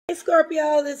Hey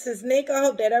Scorpio, this is Nick. I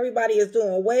hope that everybody is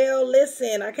doing well.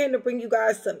 Listen, I came to bring you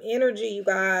guys some energy, you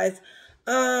guys.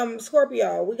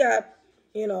 Scorpio, we got,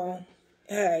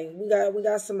 hey, we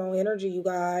got some more energy, you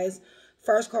guys.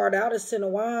 First card out is Ten of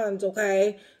Wands,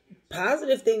 okay?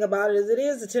 Positive thing about it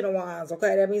is the Ten of Wands,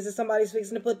 okay? That means that somebody's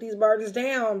fixing to put these burdens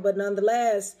down, but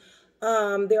nonetheless,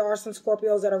 there are some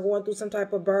Scorpios that are going through some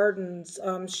type of burdens,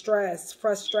 stress,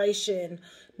 frustration,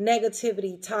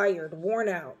 negativity, tired, worn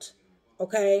out.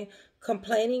 Okay,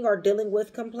 complaining or dealing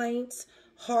with complaints,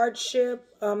 hardship,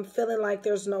 feeling like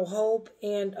there's no hope,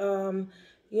 and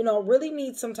really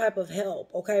need some type of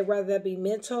help. Okay, whether that be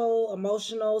mental,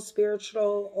 emotional,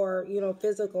 spiritual, or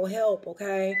physical help.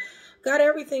 Okay, got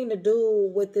everything to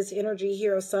do with this energy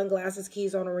here of sunglasses,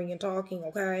 keys on a ring, and talking.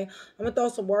 Okay, I'm gonna throw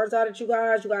some words out at you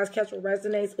guys. You guys catch what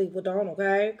resonates, leave what don't.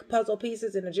 Okay, puzzle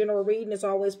pieces in a general reading. It's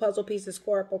always puzzle pieces,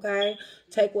 Scorp. Okay,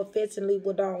 take what fits and leave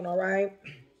what don't. All right.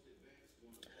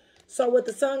 So with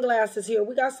the sunglasses here,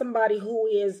 we got somebody who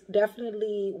is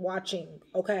definitely watching,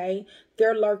 okay?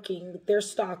 They're lurking, they're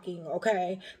stalking,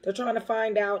 okay? They're trying to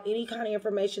find out any kind of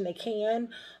information they can.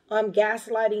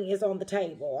 Gaslighting is on the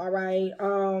table, all right?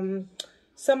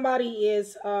 Somebody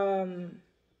is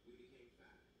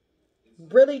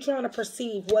really trying to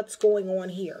perceive what's going on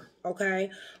here,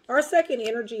 okay? Our second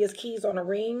energy is keys on a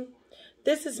ring.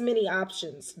 This is many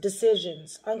options,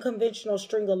 decisions, unconventional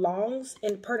string-alongs,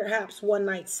 and perhaps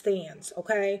one-night stands,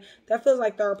 okay? That feels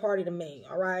like third party to me,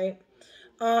 all right?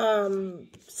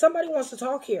 Somebody wants to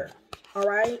talk here, all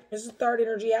right? This is third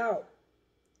energy out.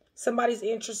 Somebody's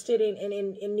interested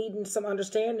in needing some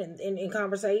understanding, in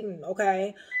conversating,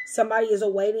 okay? Somebody is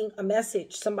awaiting a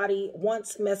message. Somebody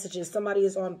wants messages. Somebody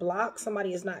is on block.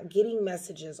 Somebody is not getting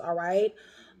messages, all right?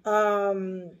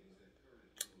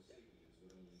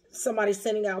 Somebody's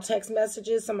sending out text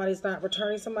messages. Somebody's not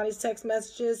returning somebody's text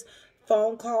messages,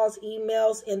 phone calls,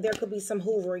 emails, and there could be some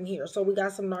hoovering here. So we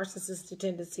got some narcissistic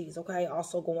tendencies, okay,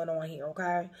 also going on here,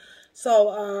 okay?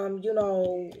 So,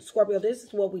 Scorpio, this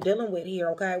is what we're dealing with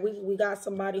here, okay? We got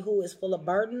somebody who is full of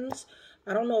burdens.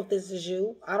 I don't know if this is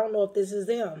you. I don't know if this is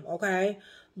them, okay?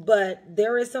 But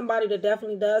there is somebody that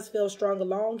definitely does feel strung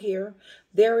along here.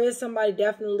 There is somebody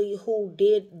definitely who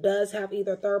does have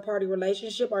either a third-party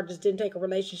relationship or just didn't take a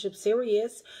relationship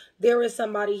serious. There is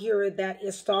somebody here that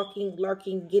is stalking,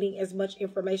 lurking, getting as much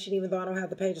information, even though I don't have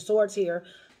the Page of Swords here.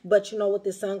 But with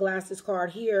this sunglasses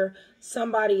card here,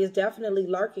 somebody is definitely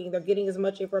lurking. They're getting as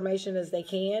much information as they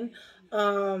can.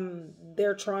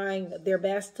 They're trying their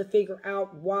best to figure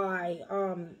out why,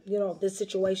 this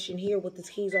situation here with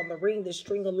this keys on the ring, this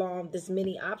string along, this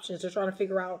many options. They're trying to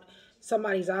figure out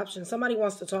somebody's options. Somebody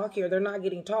wants to talk here. They're not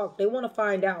getting talked. They want to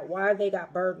find out why they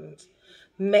got burdens.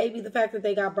 Maybe the fact that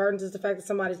they got burdens is the fact that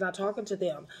somebody's not talking to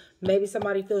them. Maybe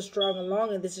somebody feels strung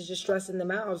along and this is just stressing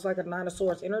them out. It's like a Nine of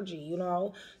Swords energy,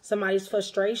 Somebody's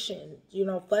frustration,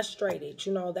 frustrated.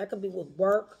 That could be with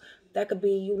work. That could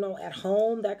be, at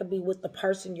home. That could be with the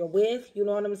person you're with. You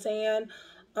know what I'm saying?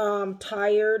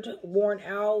 Tired, worn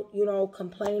out,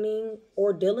 complaining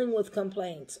or dealing with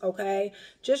complaints, okay?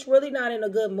 Just really not in a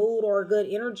good mood or a good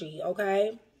energy,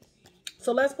 okay?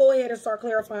 So let's go ahead and start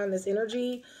clarifying this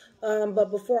energy. But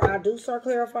before I do start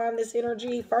clarifying this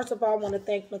energy, first of all, I want to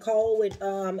thank Nicole with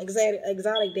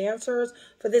Exotic Dancers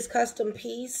for this custom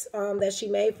piece that she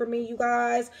made for me, you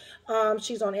guys.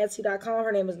 She's on Etsy.com.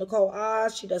 Her name is Nicole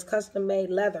Oz. She does custom-made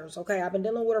leathers, okay? I've been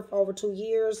dealing with her for over 2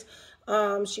 years.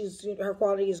 Her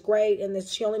quality is great, and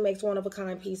she only makes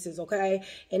one-of-a-kind pieces, okay?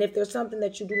 And if there's something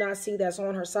that you do not see that's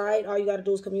on her site, all you got to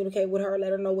do is communicate with her,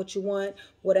 let her know what you want,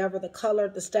 whatever the color,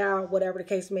 the style, whatever the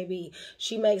case may be.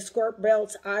 She makes skirt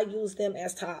belts. I use them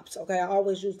as tops, okay? I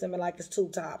always use them in like it's 2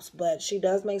 tops, but she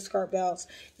does make skirt belts,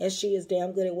 and she is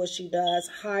damn good at what she does.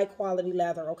 High-quality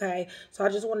leather, okay? So I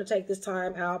just want to take this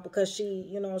time out because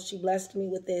she, she blessed me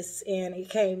with this, and it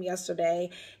came yesterday,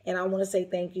 and I want to say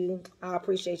thank you. I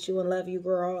appreciate you and love you,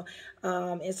 girl.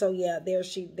 And so yeah, there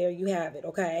you have it,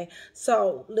 okay?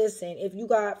 So listen, if you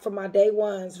got, from my day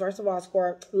ones, first of all,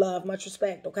 Squirt, love, much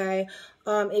respect, okay?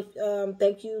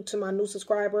 Thank you to my new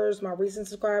subscribers, my recent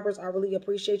subscribers. I really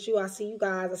appreciate you. I see you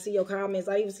guys. I see your comments.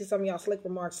 I even see some of y'all slick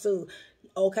remarks too.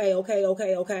 Okay.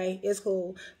 It's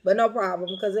cool. But no problem,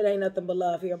 because it ain't nothing but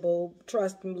love here, boo.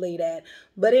 Trust and believe that.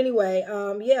 But anyway,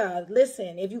 yeah,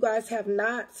 listen, if you guys have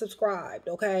not subscribed,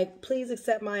 okay, please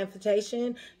accept my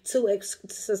invitation to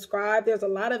subscribe. There's a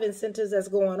lot of incentives that's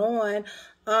going on.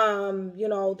 You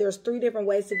know, there's 3 different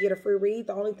ways to get a free read.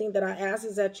 The only thing that I ask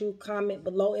is that you comment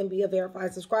below and be a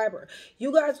verified subscriber.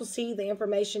 You guys will see the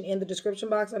information in the description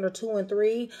box under 2 and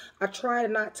 3. I try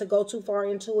not to go too far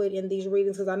into it in these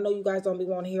readings because I know you guys don't be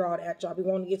wanting to hear all that. Y'all be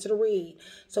wanting to get to the read.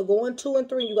 So go in 2 and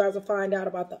 3, you guys will find out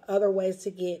about the other ways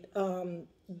to get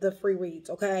the free reads,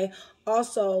 okay?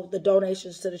 Also, the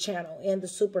donations to the channel and the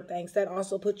super thanks, that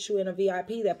also puts you in a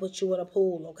VIP, that puts you in a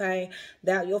pool, okay?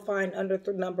 That you'll find under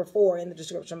number 4 in the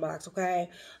description box, okay?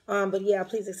 But yeah,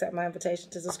 please accept my invitation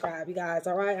to subscribe, you guys,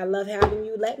 all right? I love having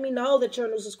you. Let me know that you're a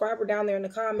new subscriber down there in the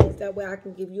comments. That way I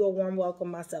can give you a warm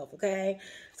welcome myself, okay?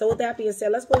 So with that being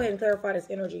said, let's go ahead and clarify this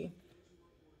energy.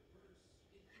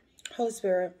 Holy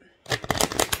Spirit,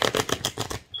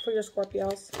 for your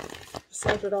Scorpios,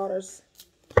 sons, your daughters.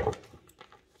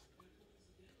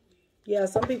 Yeah,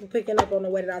 some people picking up on the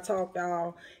way that I talk,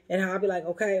 y'all, and how I be like,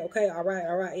 okay, all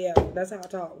right, yeah, that's how I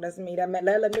talk. That's me. Let me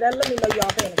know y'all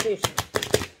paying attention.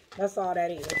 That's all that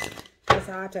is. That's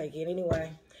how I take it,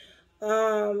 anyway.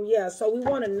 Yeah, so we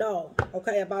want to know,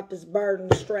 okay, about this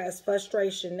burden, stress,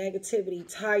 frustration, negativity,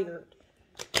 tired.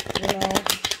 You know,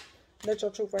 let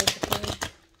your truth raise the king.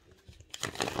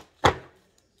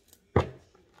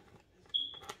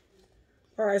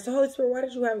 All right, so Holy Spirit, why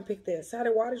did you have me pick this?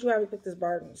 Why did you have me pick this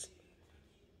burdens?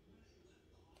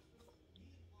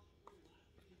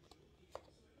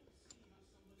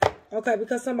 Okay,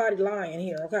 because somebody lying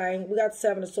here, okay? We got the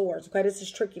 7 of Swords, okay? This is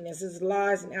trickiness. This is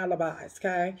lies and alibis,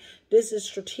 okay? This is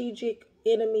strategic,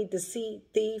 enemy, deceit,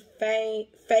 thief,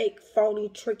 fake, phony,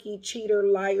 tricky, cheater,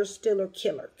 liar, stealer,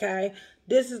 killer, okay?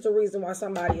 This is the reason why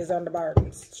somebody is under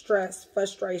burdens, stress,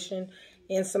 frustration,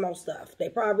 and some more stuff. They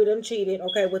probably done cheated,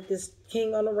 okay, with this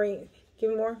king on the ring.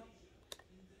 Give me more.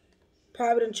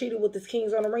 Probably done cheated with this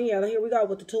kings on the ring. Yeah, here we go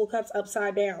with the 2 of Cups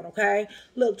upside down, okay?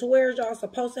 Look, to where y'all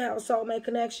supposed to have a soulmate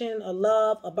connection, a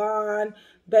love, a bond,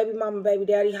 baby mama, baby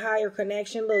daddy, higher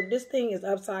connection. Look, this thing is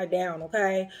upside down,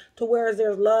 okay? To where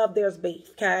there's love, there's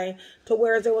beef, okay? To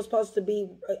where there was supposed to be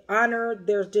honor,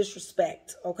 there's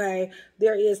disrespect, okay?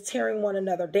 There is tearing one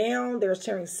another down. There's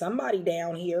tearing somebody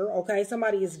down here, okay?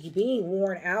 Somebody is being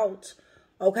worn out,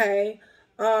 okay?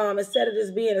 Instead of this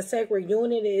being a sacred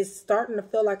unit, it's starting to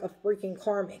feel like a freaking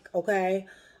karmic, okay?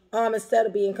 Instead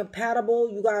of being compatible,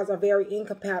 you guys are very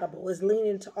incompatible. It's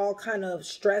leaning to all kind of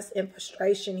stress and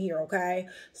frustration here, okay?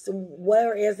 So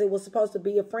whereas it was supposed to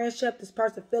be a friendship, this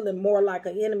person feeling more like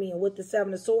an enemy. And with the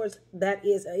 7 of Swords, that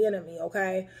is an enemy,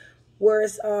 okay?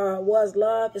 Whereas was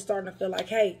love, it's starting to feel like,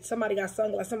 hey, somebody got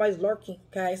sunglasses, somebody's lurking,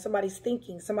 okay? Somebody's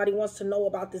thinking, somebody wants to know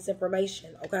about this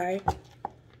information, okay?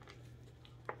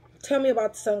 Tell me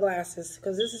about the sunglasses,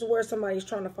 because this is where somebody's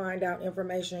trying to find out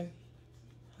information.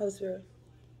 Holy Spirit,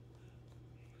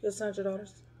 your sons, your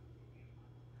daughters.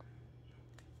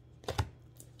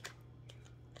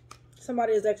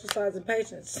 Somebody is exercising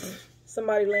patience.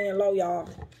 Somebody laying low, y'all.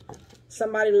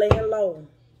 Somebody laying low,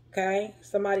 okay?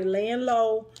 Somebody laying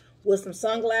low with some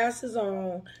sunglasses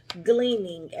on,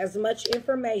 gleaning as much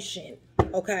information,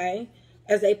 okay,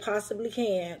 as they possibly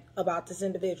can about this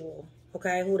individual.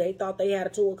 Okay, who they thought they had a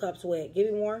 2 of Cups with.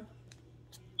 Give me more.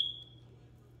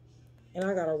 And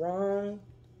I got a wrong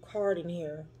card in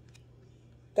here.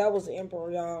 That was the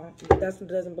Emperor, y'all. That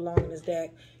doesn't belong in this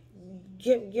deck.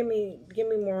 Give me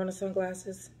more on the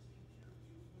sunglasses.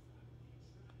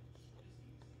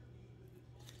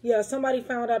 Yeah, somebody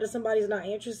found out that somebody's not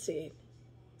interested.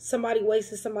 Somebody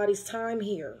wasted somebody's time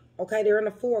here. Okay, they're in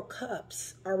the 4 of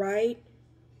Cups, all right?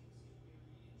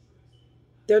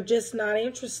 They're just not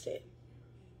interested.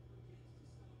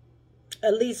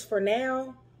 At least for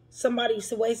now, somebody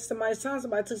wasted somebody's time.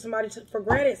 Somebody took somebody for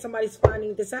granted. Somebody's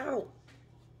finding this out.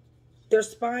 They're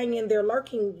spying and they're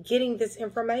lurking, getting this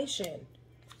information.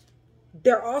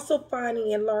 They're also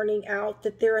finding and learning out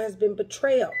that there has been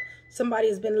betrayal. Somebody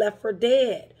has been left for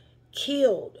dead,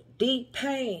 killed, deep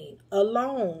pain,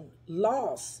 alone,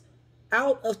 lost,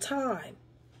 out of time.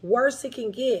 Worse it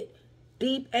can get,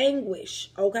 deep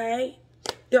anguish, okay?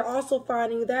 They're also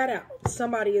finding that out.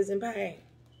 Somebody is in pain.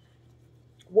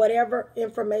 Whatever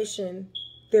information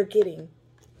they're getting.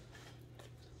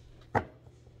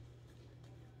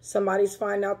 Somebody's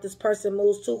finding out this person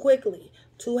moves too quickly,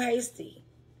 too hasty.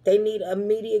 They need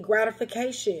immediate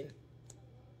gratification.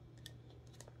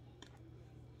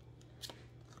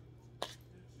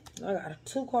 I got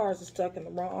 2 cards stuck in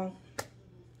the wrong.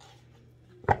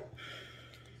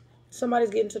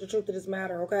 Somebody's getting to the truth of this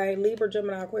matter, okay? Libra,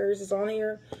 Gemini, Aquarius is on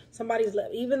here. Somebody's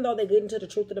left, even though they're getting to the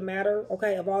truth of the matter,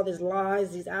 okay, of all these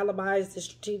lies, these alibis, this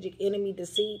strategic enemy,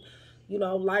 deceit, you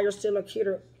know, liar, stealer,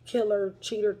 killer,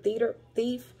 cheater,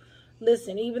 thief.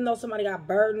 Listen, even though somebody got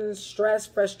burdens, stress,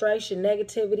 frustration,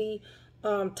 negativity,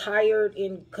 tired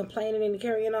and complaining and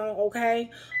carrying on, okay?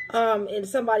 And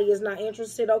somebody is not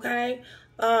interested, okay?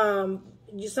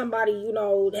 Somebody, you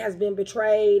know, has been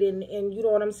betrayed and you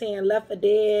know what I'm saying, left for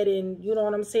dead, and you know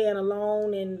what I'm saying,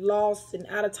 alone and lost and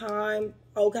out of time,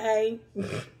 okay?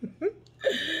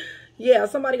 Yeah,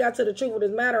 somebody got to the truth of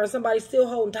this matter, and somebody's still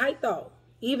holding tight though.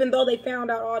 Even though they found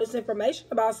out all this information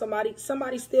about somebody,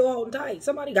 somebody's still holding tight.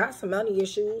 Somebody got some money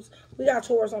issues. We got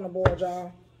Taurus on the board,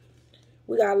 y'all.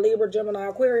 We got Libra, Gemini,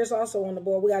 Aquarius also on the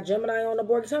board. We got Gemini on the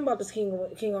board. Tell me about this king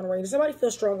on the ring. Does somebody feel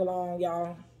strong along,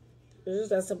 y'all? It's just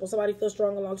that simple. Somebody feel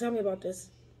strong along. Tell me about this.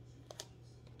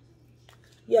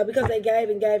 Yeah, because they gave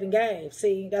and gave and gave.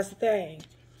 See, that's the thing.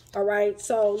 All right.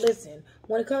 So listen,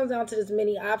 when it comes down to this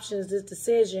many options, this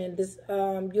decision, this,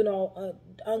 you know,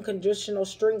 unconditional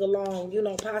string along, you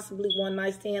know, possibly one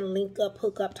night stand, link up,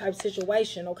 hook up type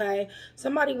situation. Okay.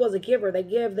 Somebody was a giver. They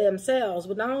give themselves,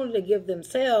 but not only they give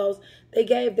themselves, they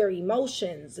gave their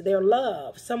emotions, their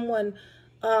love. Someone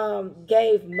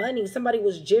gave money. Somebody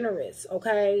was generous.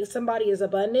 Okay. Somebody is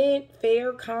abundant,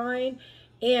 fair, kind.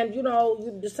 And, you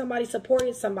know, somebody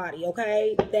supported somebody,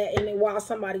 okay? And while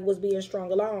somebody was being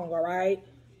strung along, all right?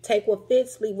 Take what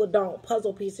fits, leave what don't.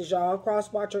 Puzzle pieces, y'all.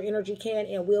 Cross-watcher energy can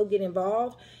and will get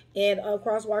involved. And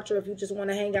cross-watcher, if you just want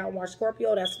to hang out and watch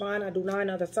Scorpio, that's fine. I do 9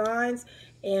 other signs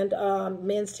and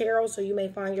men's tarot, so you may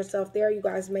find yourself there. You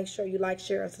guys make sure you like,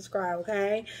 share, and subscribe,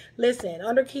 okay? Listen,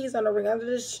 under keys, under ring, under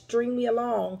this, string me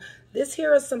along. This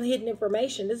here is some hidden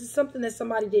information. This is something that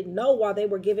somebody didn't know while they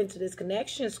were given to this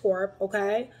connection, Scorp,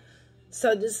 okay?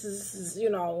 So this is, you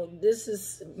know, this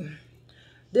is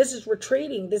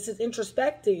retreating. This is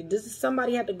introspective. This is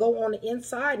somebody had to go on the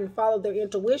inside and follow their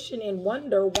intuition and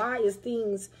wonder, why is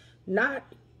things not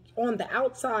on the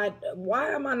outside?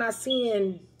 Why am I not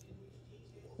seeing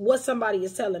what somebody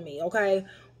is telling me, okay?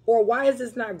 Or why is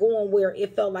this not going where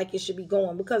it felt like it should be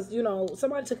going? Because, you know,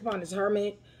 somebody took upon this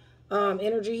hermit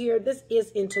energy here. This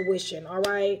is intuition, all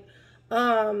right?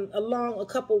 Along a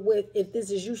couple with, if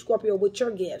this is you, Scorpio, with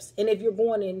your gifts. And if you're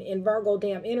going in Virgo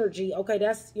damn energy, okay,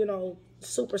 that's, you know,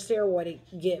 super steroid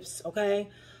gifts, okay?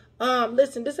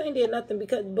 Listen, this ain't did nothing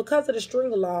because of the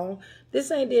string along.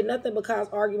 This ain't did nothing because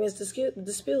arguments,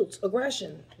 disputes,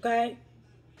 aggression, okay?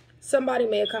 Somebody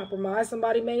may have compromised.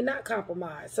 Somebody may not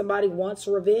compromise. Somebody wants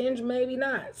revenge, maybe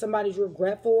not. Somebody's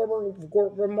regretful or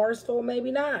remorseful,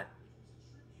 maybe not.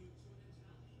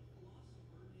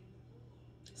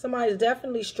 Somebody's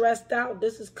definitely stressed out.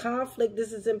 This is conflict.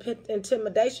 This is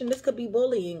intimidation. This could be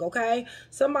bullying, okay?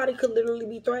 Somebody could literally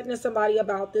be threatening somebody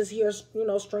about this here, you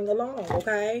know, string along,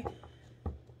 okay?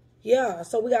 Yeah,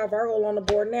 so we got Virgo on the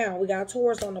board now. We got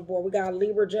Taurus on the board. We got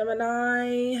Libra,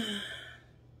 Gemini,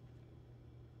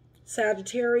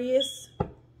 Sagittarius.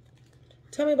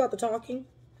 Tell me about the talking.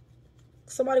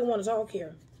 Somebody want to talk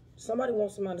here. Somebody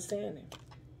wants some understanding.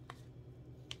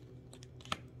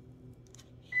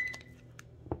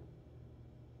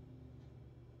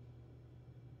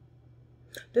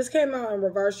 This came out in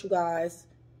reverse, you guys.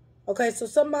 Okay, so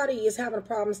somebody is having a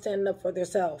problem standing up for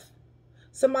themselves.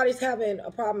 Somebody's having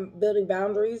a problem building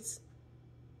boundaries.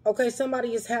 Okay,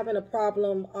 somebody is having a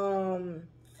problem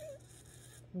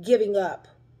giving up.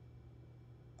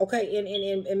 Okay,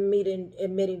 in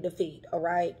admitting defeat, all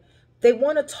right? They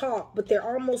want to talk, but they're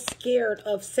almost scared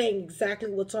of saying exactly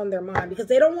what's on their mind because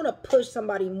they don't want to push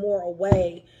somebody more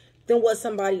away than what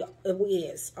somebody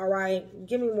is, all right?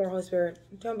 Give me more, Holy Spirit.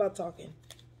 Tell me about talking.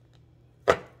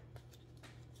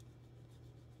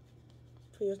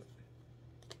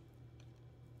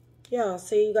 Yeah,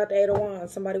 see, you got the 8 of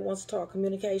Wands. Somebody wants to talk.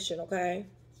 Communication, okay?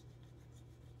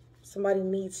 Somebody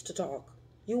needs to talk.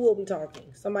 You will be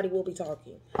talking. Somebody will be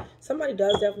talking. Somebody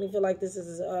does definitely feel like this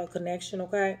is a connection,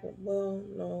 okay? Well,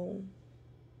 no.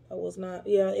 That was not.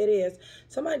 Yeah, it is.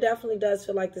 Somebody definitely does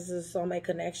feel like this is a soulmate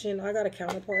connection. I got a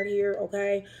counterpart here,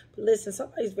 okay? But listen,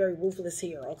 somebody's very ruthless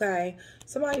here, okay?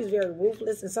 Somebody's very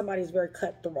ruthless and somebody's very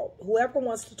cutthroat. Whoever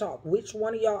wants to talk, which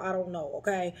one of y'all, I don't know,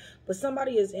 okay? But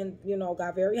somebody is in, you know,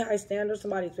 got very high standards.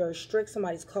 Somebody's very strict.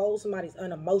 Somebody's cold. Somebody's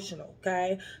unemotional,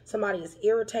 okay? Somebody is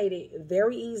irritated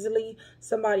very easily.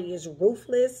 Somebody is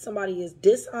ruthless. Somebody is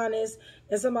dishonest.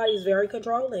 And somebody is very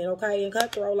controlling, okay, and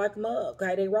cutthroat like a mug,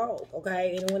 okay? They rogue,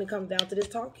 okay? And when it comes down to this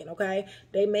talking, okay,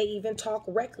 they may even talk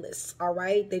reckless, all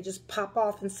right? They just pop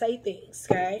off and say things,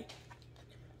 okay?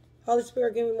 Holy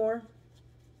Spirit, give me more.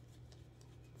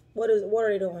 What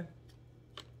are they doing?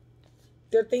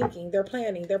 They're thinking, they're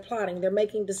planning, they're plotting, they're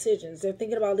making decisions. They're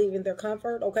thinking about leaving their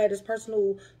comfort, okay? This person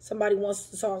who somebody wants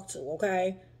to talk to,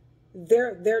 okay?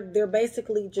 They're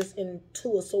basically just in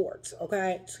 2 of swords,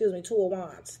 okay? Excuse me, 2 of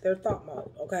wands. They're thought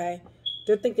mode, okay?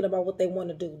 They're thinking about what they want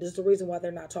to do. This is the reason why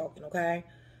they're not talking, okay?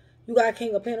 You got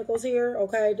King of Pentacles here,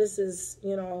 okay? This is,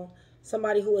 you know,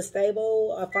 somebody who is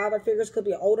stable. A father figures could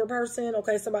be an older person,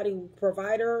 okay? Somebody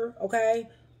provider, okay?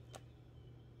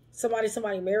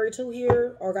 Somebody married to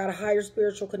here or got a higher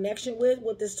spiritual connection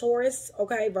with this Taurus,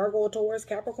 okay? Virgo, Taurus,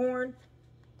 Capricorn.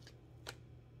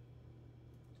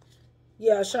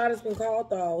 Yeah, a shot has been called,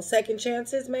 though. Second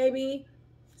chances, maybe.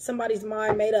 Somebody's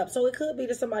mind made up. So it could be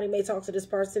that somebody may talk to this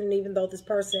person, and even though this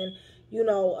person, you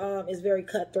know, is very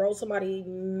cutthroat, somebody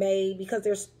may, because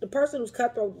there's the person who's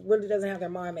cutthroat really doesn't have their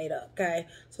mind made up, okay?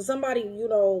 So somebody, you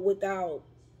know, without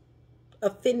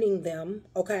offending them,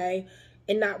 okay,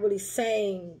 and not really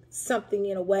saying something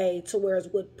in a way to where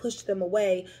it would push them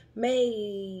away,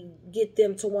 may get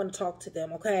them to want to talk to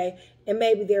them, okay? And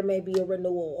maybe there may be a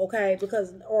renewal, okay?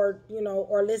 Because, or, you know,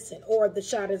 or listen, or the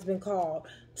shot has been called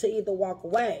to either walk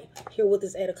away here with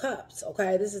this Eight of Cups,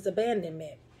 okay? This is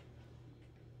abandonment.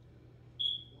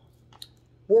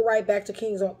 We're right back to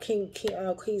keys on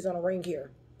a ring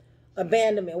here.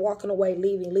 Abandonment, walking away,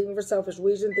 leaving for selfish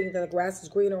reasons, thinking that the grass is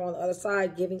greener on the other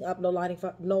side, giving up, no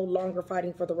longer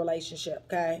fighting for the relationship,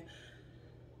 okay?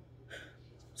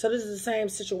 So this is the same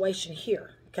situation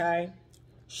here, okay?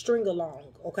 String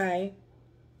along, okay?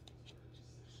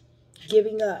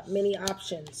 Giving up, many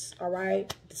options, all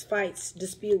right? Fights,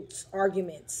 disputes,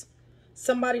 arguments.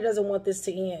 Somebody doesn't want this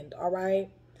to end, all right?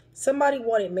 Somebody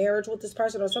wanted marriage with this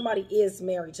person, or somebody is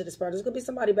married to this person. This could be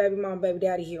somebody, baby mom, baby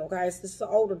daddy here, okay? So this is an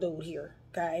older dude here,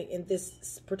 okay, in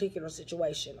this particular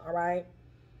situation, all right?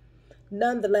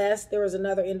 Nonetheless, there is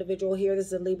another individual here. This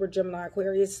is a Libra, Gemini,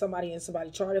 Aquarius, somebody in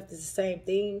somebody's chart. If this is the same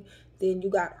thing, then you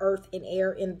got earth and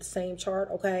air in the same chart,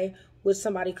 okay, which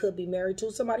somebody could be married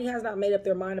to. Somebody has not made up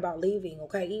their mind about leaving,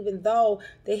 okay, even though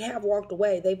they have walked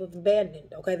away. They've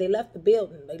abandoned, okay? They left the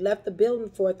building. They left the building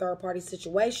for a third-party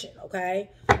situation, okay?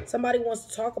 Somebody wants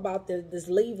to talk about this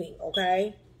leaving,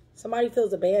 okay? Somebody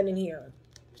feels abandoned here,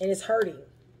 and it's hurting.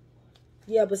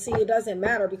 Yeah, but see, it doesn't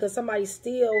matter because somebody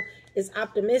still is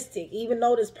optimistic. Even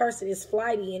though this person is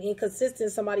flighty and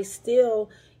inconsistent, somebody still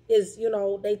is, you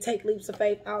know, they take leaps of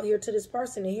faith out here to this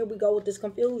person. And here we go with this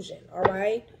confusion, all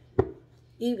right?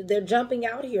 They're jumping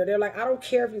out here. They're like, I don't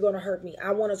care if you're going to hurt me.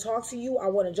 I want to talk to you. I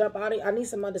want to jump out of here. I need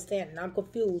some understanding. I'm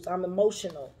confused. I'm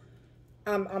emotional.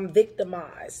 I'm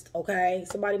victimized, okay?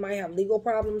 Somebody might have legal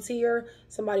problems here.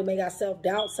 Somebody may got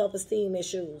self-doubt, self-esteem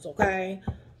issues, okay?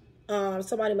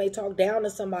 Somebody may talk down to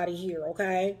somebody here,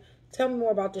 okay? Tell me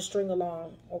more about this string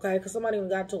along, okay? Because somebody even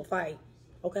got into a fight,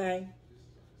 okay?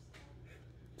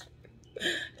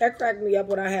 That cracked me up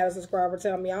when I had a subscriber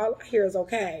tell me, all I hear is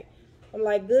okay. I'm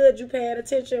like, good, you paying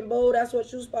attention, boo. That's what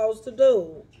you're supposed to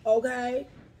do, okay?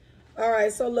 All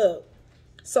right, so look.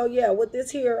 So, yeah, with this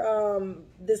here,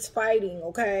 this fighting,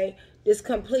 okay, this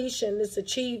completion, this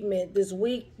achievement, this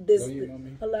week, this...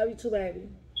 I love you too, baby.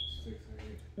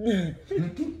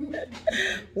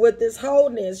 With this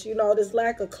wholeness, you know, this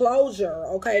lack of closure,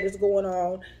 okay, that's going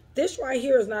on. This right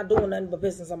here is not doing nothing but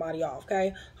pissing somebody off,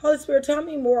 okay? Holy Spirit, tell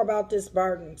me more about this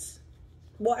burdens.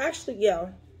 Well, actually, yeah.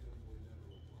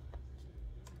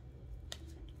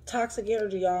 Toxic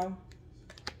energy, y'all.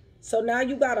 So now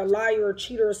you got a liar, a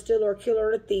cheater, a stealer, a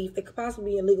killer, a thief that could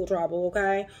possibly be in legal trouble,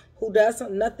 okay? Who does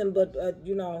nothing but,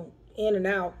 you know, in and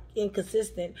out,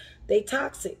 inconsistent. They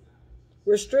toxic.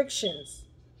 Restrictions.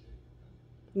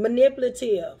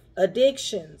 Manipulative.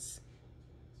 Addictions.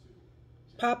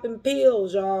 Popping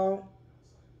pills, y'all.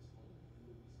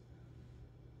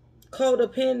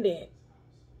 Codependent.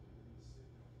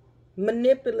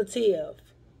 Manipulative.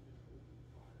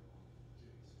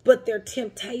 But they're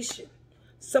temptation.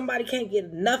 Somebody can't get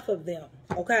enough of them,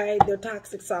 okay? Their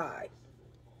toxic side.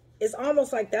 It's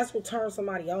almost like that's what turns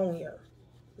somebody on here.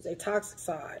 It's a toxic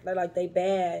side. Like they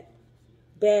bad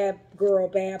girl,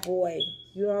 bad boy.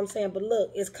 You know what I'm saying? But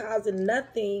look, it's causing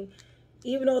nothing.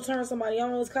 Even though it turns somebody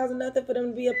on, it's causing nothing for them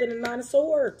to be up in the Nine of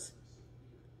Swords.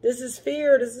 This is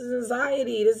fear. This is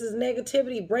anxiety. This is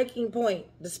negativity, breaking point,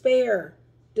 despair,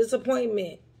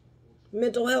 disappointment,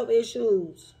 mental health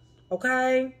issues,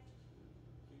 okay?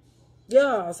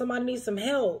 Yeah, somebody needs some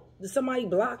help. Somebody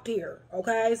blocked here,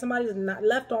 okay? Somebody's not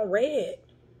left on red,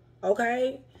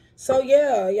 okay? So,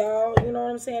 yeah, y'all, you know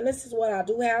what I'm saying? This is what I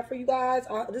do have for you guys.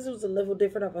 This was a little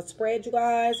different of a spread, you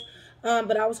guys.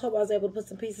 But I was able to put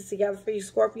some pieces together for you,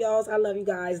 Scorpios. I love you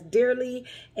guys dearly.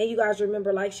 And you guys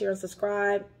remember, like, share, and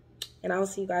subscribe. And I'll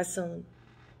see you guys soon.